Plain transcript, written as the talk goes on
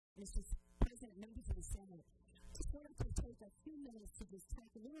Mr. President, members of the Senate, just wanted to take a few minutes to just talk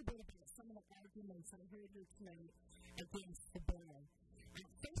a little bit about some of the arguments I heard here tonight against the bill.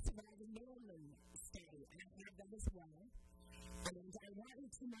 First of all, the minimum stay, I have that as well. And I want you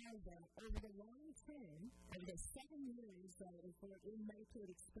to know that over the long term, over the 7 years if we're in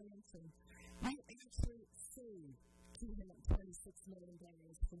Medicaid expansion, we actually saved $226 million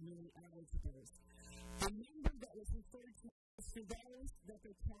for newly eligibles. The number that was referred to is for those that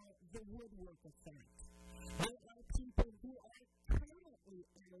they call the woodwork effect. There are people who are currently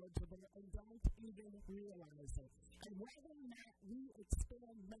eligible and don't even realize it. And whether or not we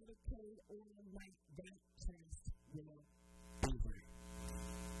expand Medicaid or not, that just will be there.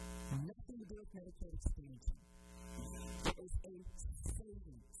 Nothing to do with Medicaid expansion. It is a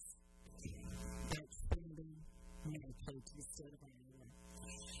savings by expanding Medicaid to the state of Iowa.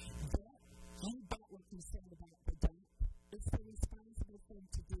 But you bet we're concerned about the debt. It's the responsible thing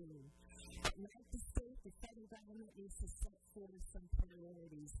to do. But like the state, the federal government needs to set forth some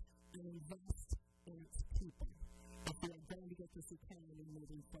priorities and invest in its people if we are going to get this economy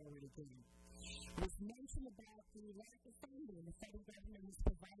moving forward again. It was mentioned about the lack of funding the federal government has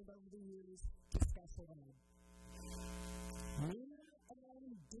provided over the years to special ed. Near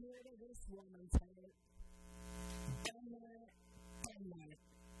and dear to this woman's heart, done that.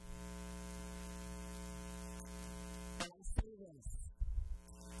 I'll say this.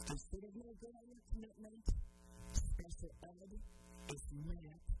 Instead of no government commitment, special ed is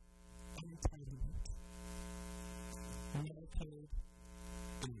not an entitlement. Medicaid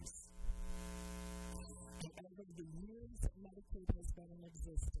is. And over the years that Medicaid has been in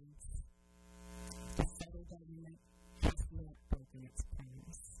existence, the federal government has not broken its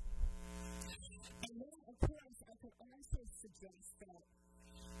promise. And then, of course, I could also suggest that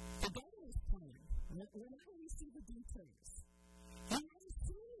the governor's plan, whenever we see the details, we are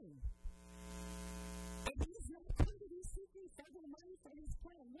assuming that he is not going to be seeking federal money for his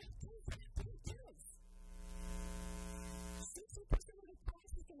plan. What comes after he does? 60% of the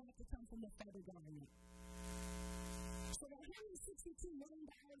cost is going to have to come from the federal government. So the $162 million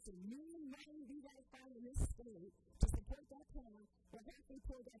in new money we got to find in this state to support that plan, we're halfway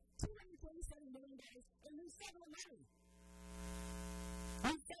toward that $227 million in new federal money.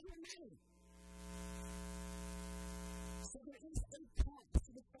 New federal money. So there is a cost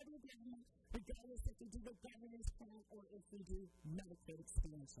to the federal government, regardless if we do the governor's plan or if we do Medicaid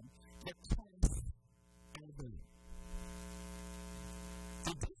expansion. The costs are there.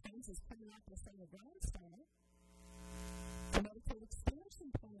 The difference is coming up with some of Brownstone. The Medicaid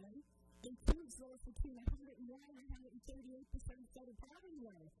expansion plan includes those between 101 and 138% federal poverty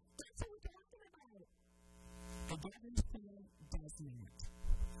line. That's what we're talking about. The governor's plan does not.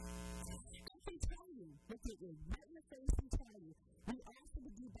 I can tell you, look at you, right in the face and tell you, we offered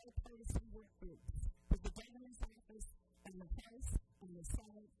to do bipartisan work groups with the governor's office and the House and the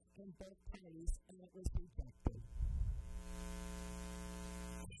Senate and both parties, and it was rejected.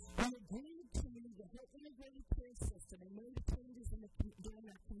 We agreed to the whole integrated care system and made changes during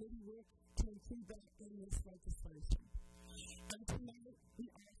our committee work to include that in this legislation. And tonight,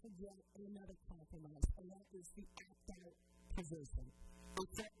 we offered yet another compromise, and that is the opt-out provision. If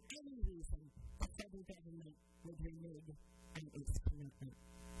for any reason the federal government would renege on its commitment.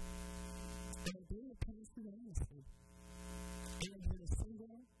 And I bring the pass unanimously. And I heard a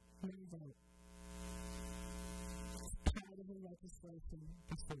single no vote. Proud of the legislation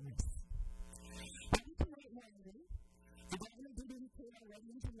before us. But we can wait longer. The governor did indicate already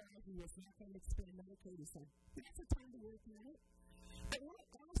in July he was not going to expand Medicaid. He said, that's a time to work on it. But we're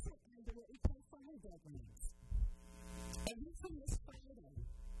also under what we call final deadlines. And this one is Friday.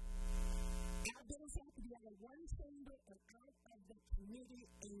 Our bills have to be out of one chamber and out of the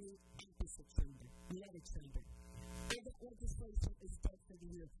committee in the opposite chamber, the other chamber. And that legislation is dead for the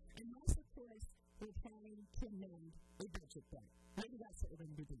year. And most, of course, we're planning to amend a budget bill. Maybe that's what we're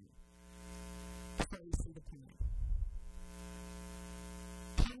going to be doing before we see the plan.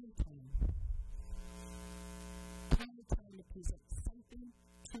 Time to present something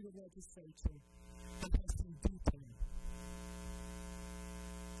to the legislature that has some detail.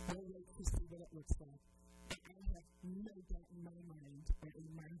 We'll wait to see what it looks like. But I have no doubt in my mind or in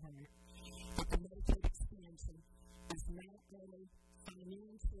my heart that the Medicaid expansion is not only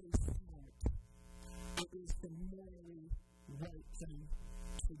financially smart, it is the morally right thing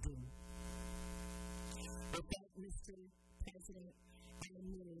to do. With that, Mr. President, I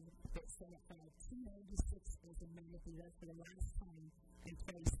move that Senate File 296 as amended be read for the last time and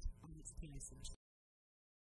placed on its passage.